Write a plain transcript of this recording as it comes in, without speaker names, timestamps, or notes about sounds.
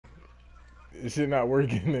This shit not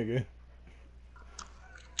working, nigga.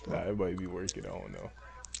 Nah, it might be working. I don't know.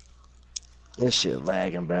 This shit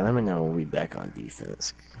lagging, bro. Let me know when we back on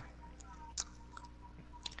defense.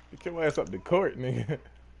 Get your ass up the court, nigga.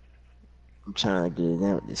 I'm trying to get it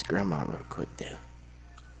in with this grandma real quick, though.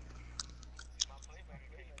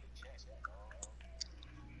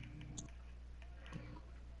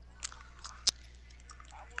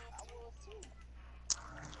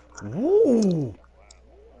 Woo!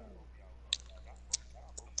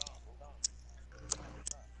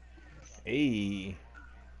 Hey.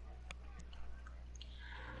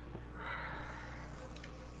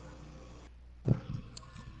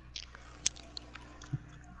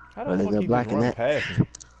 How the But fuck they're he just blocking run that. past me?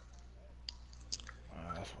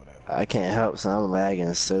 That's whatever. I can't help, so I'm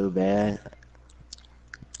lagging so bad.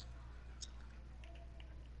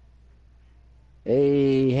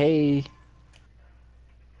 Hey, hey.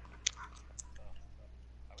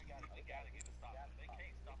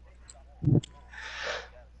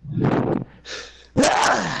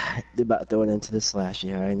 They're about to throw it into the slash.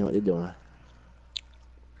 Yeah, I already know what they're doing.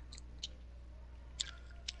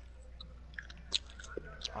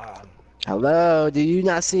 Ah, Hello, do you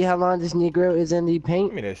not see how long this Negro is in the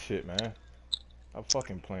paint? give me that shit, man. I'm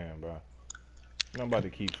fucking playing, bro. I'm about to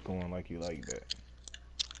keep scoring like you like that.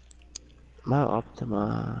 My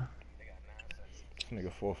Optima. This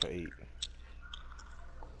nigga 4 for 8.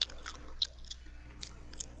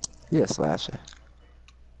 You a slasher.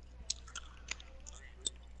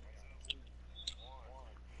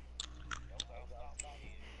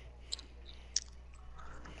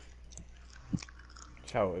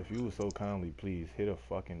 Chow, if you would so kindly please hit a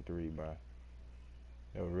fucking three, bro.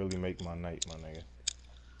 That would really make my night, my nigga.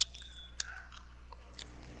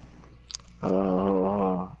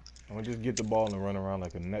 Oh, I'm gonna just get the ball and run around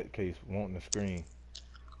like a nutcase wanting the screen.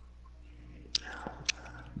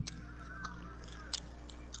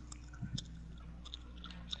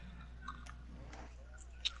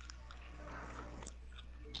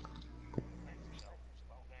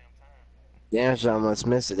 damn, I almost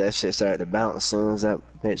missed it. That shit started to bounce as soon as that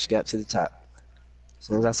bitch got to the top. As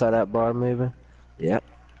soon as I saw that bar moving. Yep.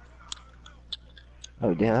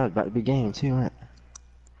 Oh, damn, that was about to be game, too, right?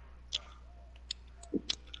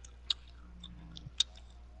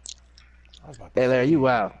 I was about to Hey, Larry, you say.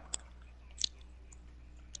 wow.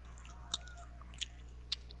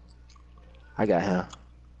 I got him.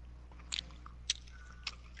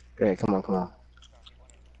 Hey, come on, come on.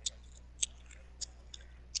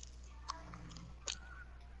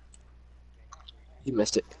 You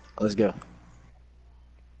missed it. Let's go.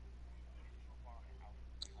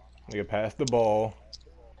 Nigga, pass the ball.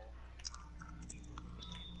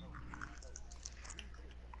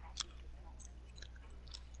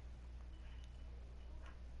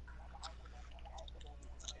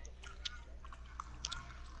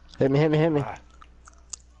 Hit me, hit me, hit me. Ah,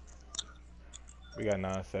 we got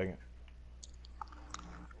 9 seconds.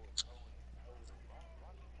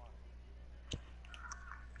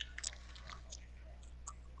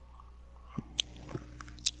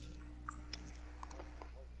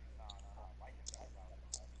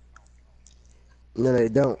 No, they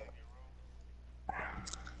don't.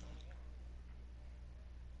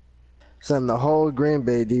 Son, the whole Green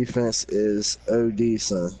Bay defense is OD,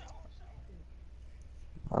 son.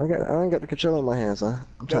 I ain't got the control in my hands, huh?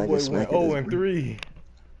 I'm That trying to get boy a went smack at 0 this. and 3.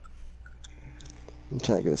 I'm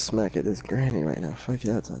trying to get a smack at this granny right now. Fuck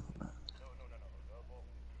y'all talking about.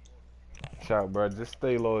 Shout, bro. Just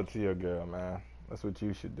stay loyal to your girl, man. That's what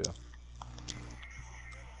you should do.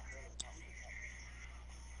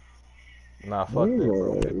 Nah, fuck that,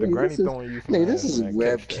 bro. If the granny throwing you some This ass, is man,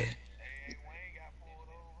 catch webcam. that.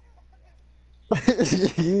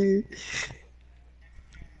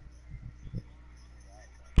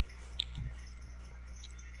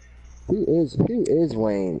 Who is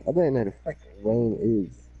Wayne? I don't know the fuck Wayne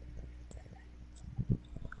is.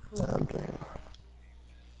 I'm playing.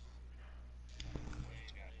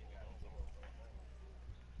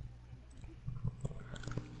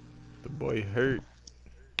 The boy hurt.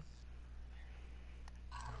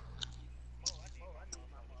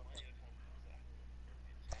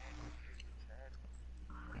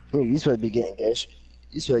 You supposed to be getting Ghost.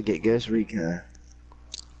 You supposed to get Ghost Recon.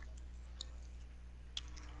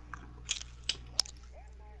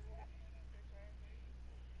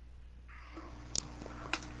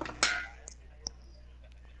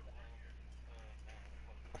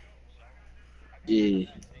 Yeah.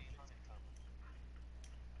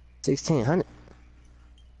 1600.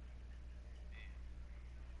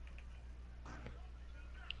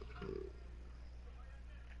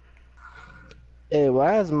 Hey,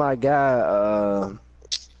 why is my guy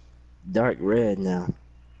dark red now.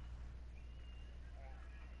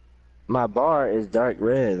 My bar is dark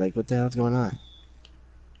red. Like, what the hell's going on?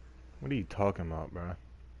 What are you talking about, bro?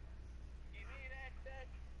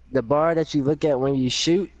 The bar that you look at when you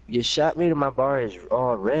shoot, your shot meter, my bar is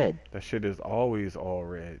all red. That shit is always all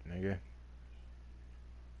red, nigga.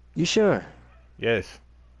 You sure? Yes.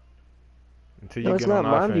 Until No, you it's get on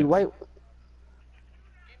not. Mine be offense. white.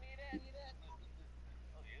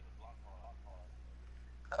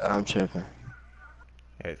 I'm tripping.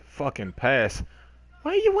 Hey, fucking pass.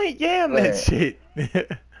 Why you ain't yam that Wait, shit?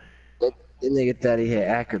 that nigga thought he had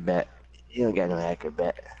acrobat. He don't got no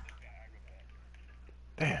acrobat.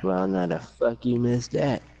 Damn. Well, now the fuck you missed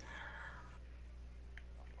that.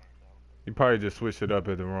 You probably just switched it up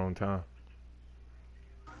at the wrong time.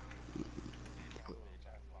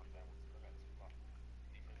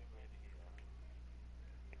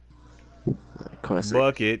 Of course,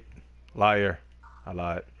 Bucket. Liar. I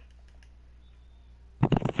lied.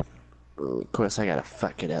 I gotta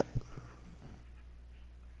fuck it up.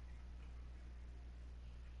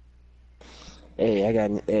 Hey, I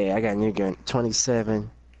got a new gun. 27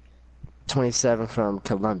 from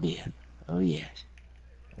Colombia. Oh yeah.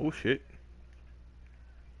 Oh shit.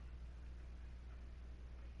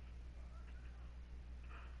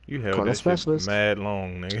 You held Corner that shit specialist. mad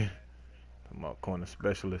long, nigga. Talking about corner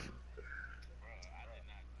specialist.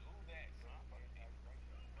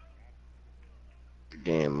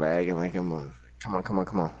 Game lagging like a mother. Come on.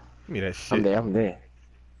 Give me that shit. I'm there.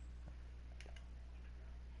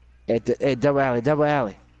 Hey, double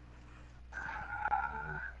alley.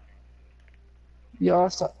 You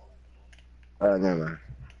also. Oh, never mind.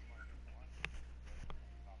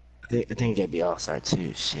 I think it'd be all-star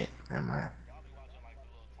too. Shit, never mind.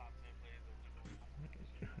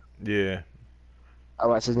 Yeah. I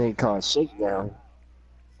watched this nigga called Shakedown.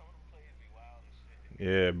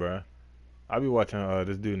 Yeah, bruh. I be watching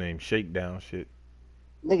this dude named Shakedown shit.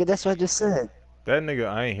 Nigga, that's what I just said. That nigga,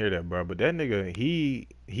 I ain't hear that, bro. But that nigga,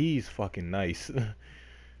 he's fucking nice. I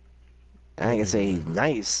ain't gonna say he's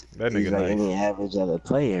nice. That He's nigga like nice. any average other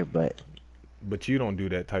player, but But you don't do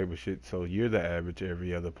that type of shit, so you're the average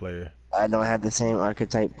every other player. I don't have the same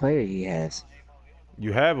archetype player he has.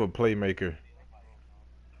 You have a playmaker.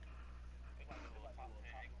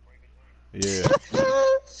 Yeah.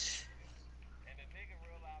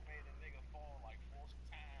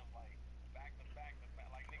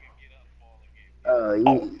 Oh,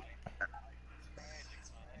 Oh. you.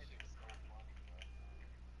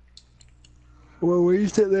 Well, when you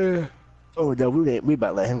sit there. Oh no, we about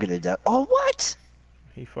to let him get it done. Oh what?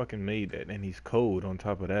 He fucking made that, and he's cold on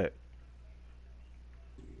top of that.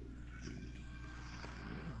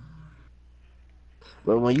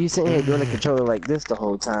 But when you sitting here doing a controller like this the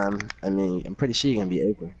whole time, I mean, I'm pretty sure you're gonna be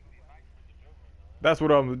open. That's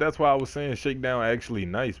why I was saying Shakedown actually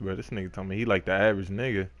nice, bro. This nigga told me he like the average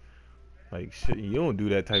nigga. Like shit, you don't do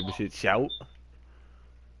that type of shit. Shout.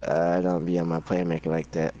 I don't be on my playmaker like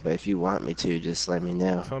that. But if you want me to, just let me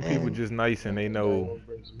know. Some people And just nice and they know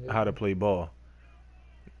how to play ball.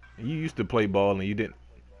 You used to play ball and you didn't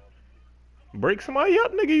break somebody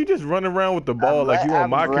up, nigga. You just run around with the ball like you on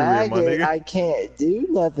my career, my nigga. I can't do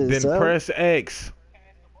nothing. Then son. press X.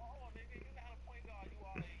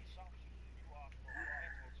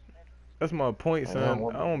 That's my point,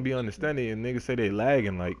 son. I don't be understanding and niggas say they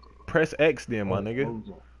lagging. Like, press X then, my nigga.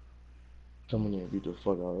 Come in here and beat the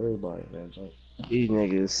fuck out of everybody, man. These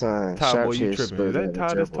niggas, son. Ty, boy, you Sharpshooter's tripping. Is supposed to that have a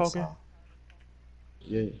Ty that's dribble, talking? son.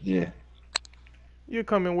 Yeah. Yeah. You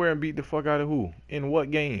come in where and beat the fuck out of who? In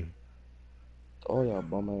what game? Oh, y'all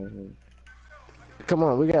bum ass nigga. Come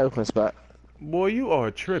on, we got open spot. Boy, you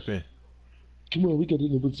are tripping. Come on, we got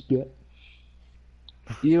in the good spot.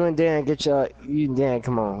 You and Dan get y'all. You and Dan,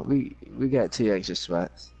 come on. We got 2 extra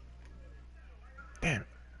spots. Damn.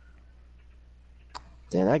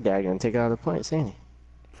 Dan, that guy gonna take all the points, ain't he?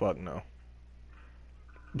 Fuck no.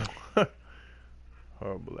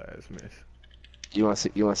 Horrible ass miss. You want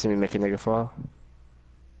to see me make a nigga fall?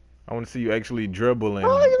 I want to see you actually dribble and.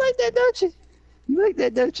 Oh, you like that, don't you? You like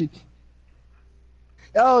that, don't you?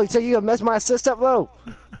 Oh, so you gonna mess my assist up low?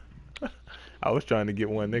 I was trying to get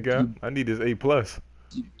one, nigga. I need this A+.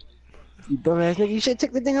 You dumbass nigga, you should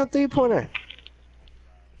take the thing out 3-pointer.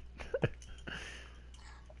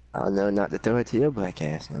 I don't know not to throw it to your black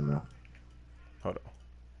ass no more. Hold on.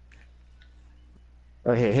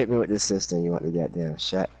 Oh, here, hit me with this system. You want the goddamn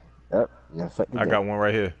shot? Up. No, fuck the I got one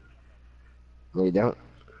right here. No, you don't.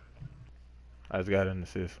 I just got an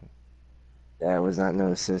assist. That was not no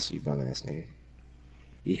assist, you dumbass nigga.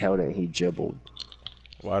 He held it and he dribbled.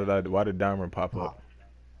 Why did Diamond pop up?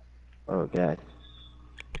 Oh, God.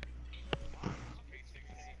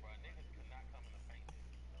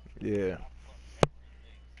 Yeah.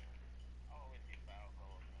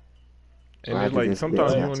 And Why it's did like this bitch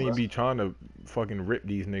sometimes you have don't to? even be trying to fucking rip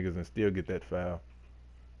these niggas and still get that foul.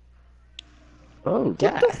 Oh What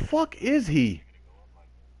God. the fuck is he?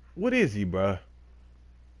 What is he, bruh?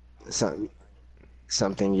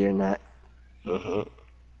 Something you're not. Hey,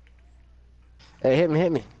 hit me,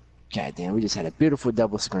 hit me. God damn, we just had a beautiful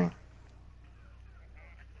double screen.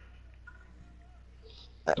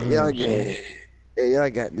 Y'all get, hey, y'all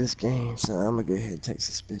got this game, so I'm gonna go ahead and text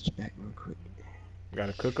this bitch back real quick.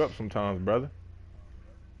 Gotta cook up sometimes, brother.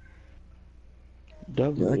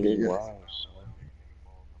 That Y'all is get it. wild, son.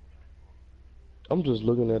 I'm just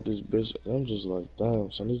looking at this bitch. I'm just like, damn,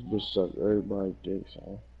 son. This bitch suck everybody's dick,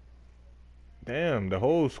 son. Damn, the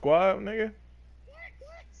whole squad, nigga?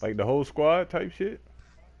 Like the whole squad type shit?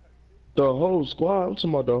 The whole squad. I'm talking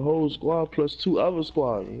about the whole squad plus 2 other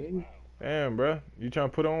squads, nigga. Damn, bruh. You trying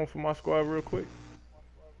to put on for my squad real quick?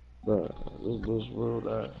 Bruh, this bitch real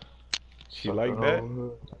that. She Suck the like that? whole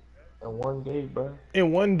hood. In one day, bruh.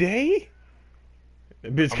 In one day?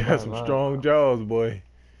 That bitch I'm got not some lying, strong bro. jaws, boy.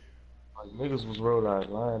 Like, niggas was real like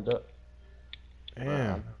lined up. Bruh, I Damn.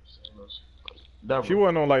 never seen no shit. That She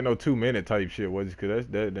wasn't on like no 2 minute type shit, was it? Cause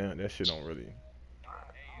that shit don't really.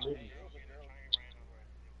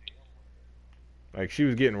 Like she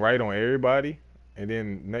was getting right on everybody, and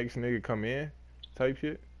then next nigga come in, type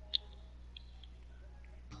shit.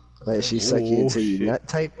 Like she suck you Oh until you shit. nut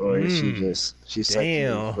type, or is Mmm. she suck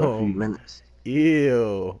you for a few Damn. minutes?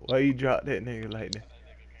 Ew. Why you drop that nigga like that?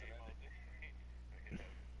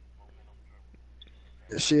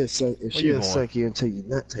 If Where you she'll going? suck you until you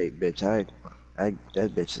nut type, bitch.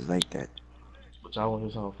 That bitch is like that. But y'all want to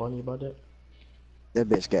hear something funny about that? That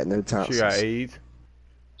bitch got no She got tonsils. AIDS.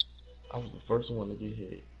 I was the first one to get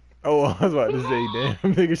hit. Oh, I was about to say, damn,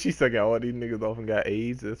 nigga, she suck out all these niggas off and got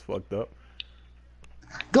AIDS. That's fucked up.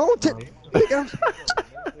 Go to nigga.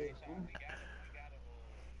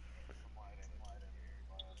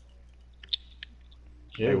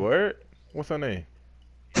 Hey, Yeah. word? What's her name?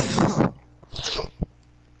 But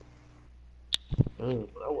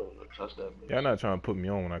I wouldn't even trust that bitch. Y'all not trying to put me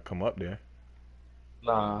on when I come up there.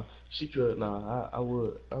 Nah, she could. Nah, I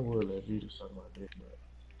would let Vita suck my dick, but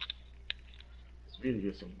Vita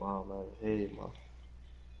get some bomb out of his head, man.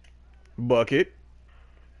 Bucket.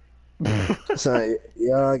 So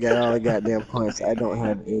y'all got all the goddamn points. I don't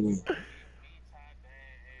have any.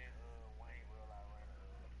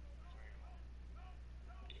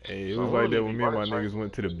 Hey, it So was I'm like that really when be me and right my trying niggas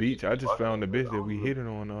went to the beach. I just found the bitch that we hit it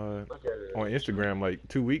Look at it. on Instagram like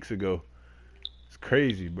 2 weeks ago. It's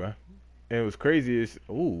crazy, bro. And it was crazy as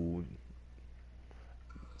ooh,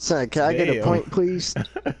 Son, can I get a damn. point, please?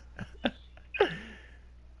 You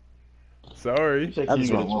Sorry. said I you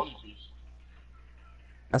just get a want. 20 piece.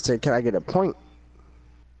 I said, can I get a point?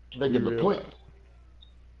 They We get the point.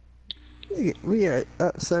 realize We are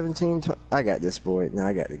up 17. I got this boy. Now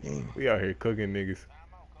I got the game. we out here cooking niggas.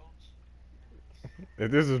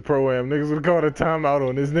 If this is pro am, niggas would call a timeout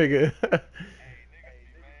on this nigga.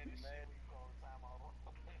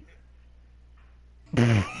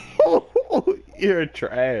 You're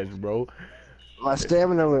trash, bro. My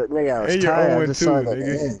stamina was, nigga, I was And you're tired. I 0 just 2, saw it at the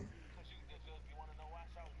nigga. end.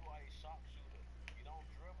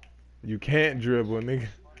 You can't dribble, nigga.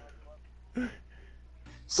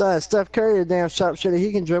 Son, Steph Curry, a damn sharpshooter.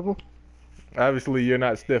 He can dribble. Obviously, you're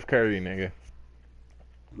not Steph Curry, nigga.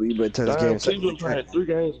 We better touch Damn, games like Cleveland playing 3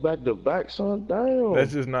 games back to back, son. Damn.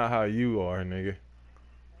 That's just not how you are, nigga.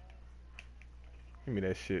 Give me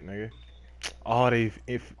that shit, nigga. Oh, they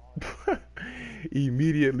if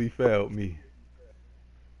immediately failed me.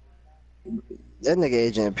 That nigga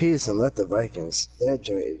Adrian Peterson left the Vikings. That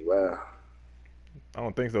joint is wow. I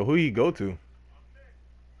don't think so. Who he go to?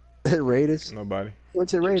 Raiders. Nobody. Went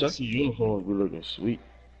to the Raiders. Kentucky uniforms be looking sweet.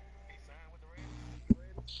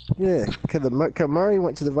 Yeah, cause Murray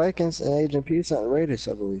went to the Vikings and Adrian Peterson to the Raiders,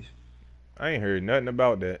 I believe. I ain't heard nothing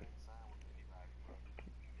about that.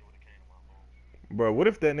 Bro, what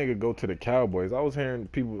if that nigga go to the Cowboys? I was hearing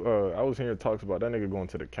people. I was hearing talks about that nigga going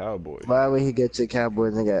to the Cowboys. Why would he get to the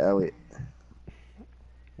Cowboys and got Elliott?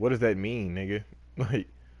 What does that mean, nigga? Like,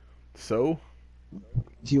 so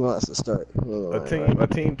He wants to start. a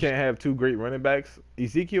team can't have two great running backs.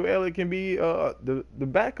 Ezekiel Elliott can be the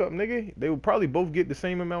backup, nigga. They would probably both get the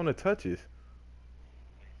same amount of touches.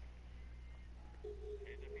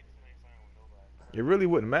 It really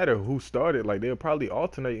wouldn't matter who started. Like they'll probably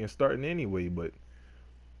alternate and starting anyway. But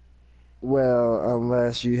Well,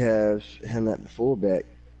 unless you have him at the fullback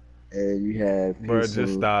and you have bro, Peterson.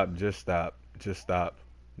 just stop. Just stop. Just stop.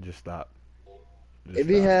 Just stop. If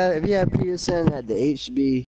you have Peterson at the HB